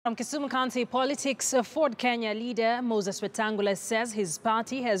From Kisumu County politics, Ford Kenya leader Moses Wetangula says his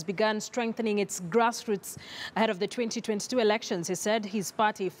party has begun strengthening its grassroots ahead of the 2022 elections. He said his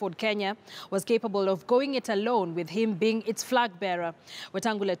party, Ford Kenya, was capable of going it alone, with him being its flag bearer.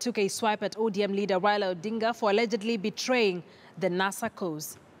 Wetangula took a swipe at ODM leader Raila Odinga for allegedly betraying the NASA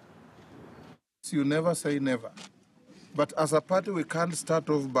cause. You never say never. But as a party, we can't start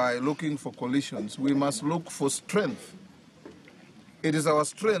off by looking for coalitions. We must look for strength. It is our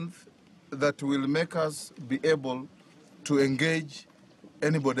strength that will make us be able to engage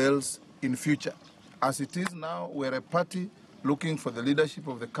anybody else in future. As it is now, we're a party looking for the leadership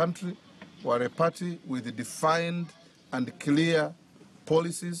of the country. We're a party with defined and clear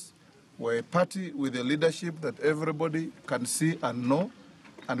policies. We're a party with a leadership that everybody can see and know.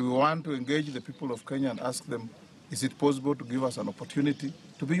 And we want to engage the people of Kenya and ask them, is it possible to give us an opportunity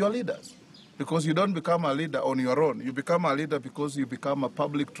to be your leaders? Because you don't become a leader on your own. You become a leader because you become a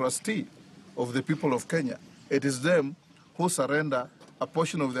public trustee of the people of Kenya. It is them who surrender a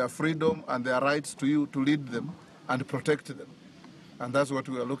portion of their freedom and their rights to you to lead them and protect them. And that's what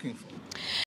we are looking for.